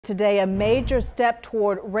Today, a major step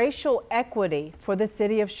toward racial equity for the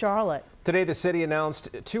city of Charlotte. Today, the city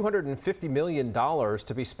announced $250 million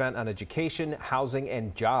to be spent on education, housing,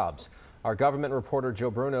 and jobs. Our government reporter Joe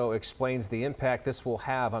Bruno explains the impact this will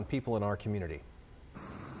have on people in our community.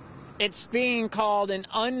 It's being called an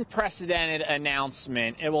unprecedented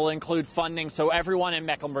announcement. It will include funding so everyone in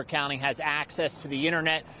Mecklenburg County has access to the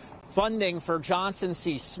internet, funding for Johnson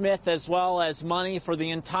C. Smith, as well as money for the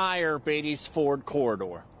entire Beatties Ford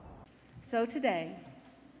corridor. So today,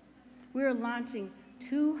 we're launching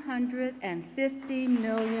 $250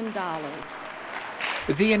 million.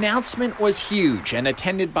 The announcement was huge and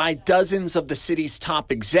attended by dozens of the city's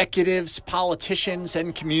top executives, politicians,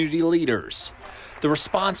 and community leaders. The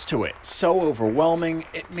response to it, so overwhelming,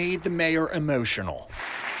 it made the mayor emotional.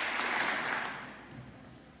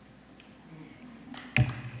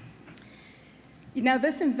 You know,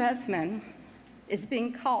 this investment is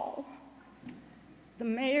being called the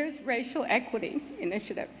Mayor's Racial Equity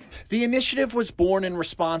Initiative. The initiative was born in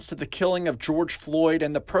response to the killing of George Floyd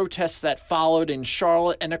and the protests that followed in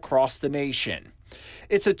Charlotte and across the nation.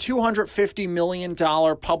 It's a $250 million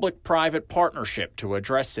public-private partnership to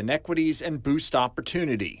address inequities and boost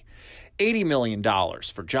opportunity. $80 million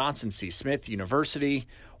for Johnson C. Smith University,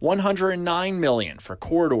 $109 million for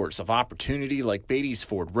corridors of opportunity like Beatties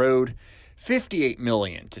Ford Road, $58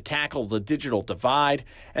 million to tackle the digital divide,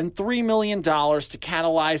 and $3 million to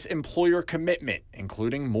catalyze employer commitment,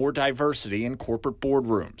 including more diversity in corporate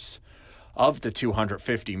boardrooms. Of the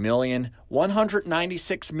 $250 million,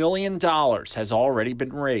 $196 million has already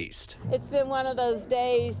been raised. It's been one of those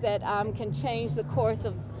days that can change the course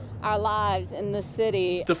of our lives in the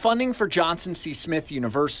city. The funding for Johnson C. Smith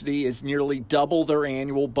University is nearly double their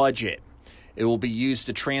annual budget. It will be used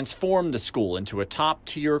to transform the school into a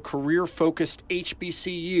top-tier, career-focused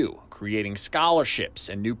HBCU, creating scholarships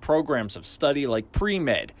and new programs of study like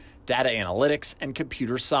pre-med, data analytics, and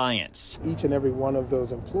computer science. Each and every one of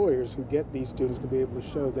those employers who get these students can be able to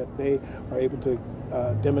show that they are able to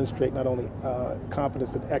demonstrate not only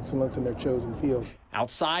competence but excellence in their chosen fields.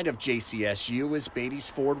 Outside of JCSU is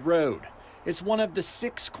Beatties Ford Road. It's one of the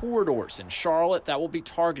 6 corridors in Charlotte that will be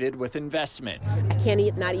targeted with investment. I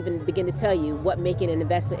can't not even begin to tell you what making an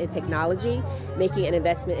investment in technology, making an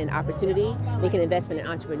investment in opportunity, making an investment in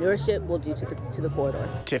entrepreneurship will do to the corridor.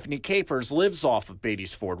 Tiffany Capers lives off of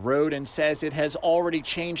Beatties Ford Road and says it has already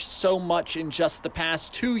changed so much in just the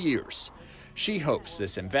past 2 years. She hopes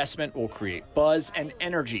this investment will create buzz and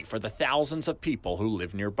energy for the thousands of people who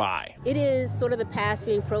live nearby. It is sort of the past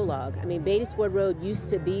being prologue. I mean, Beatties Ford Road used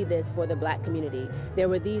to be this for the Black community. There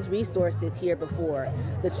were these resources here before.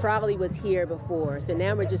 The trolley was here before. So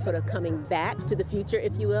now we're just sort of coming back to the future,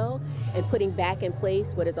 if you will, and putting back in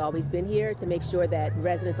place what has always been here to make sure that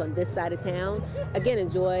residents on this side of town, again,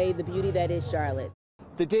 enjoy the beauty that is Charlotte.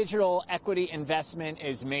 The digital equity investment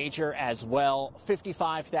is major as well.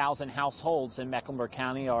 55,000 households in Mecklenburg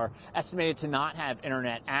County are estimated to not have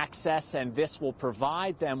internet access, and this will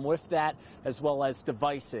provide them with that as well as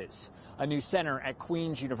devices. A new center at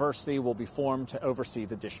Queen's University will be formed to oversee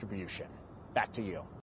the distribution. Back to you.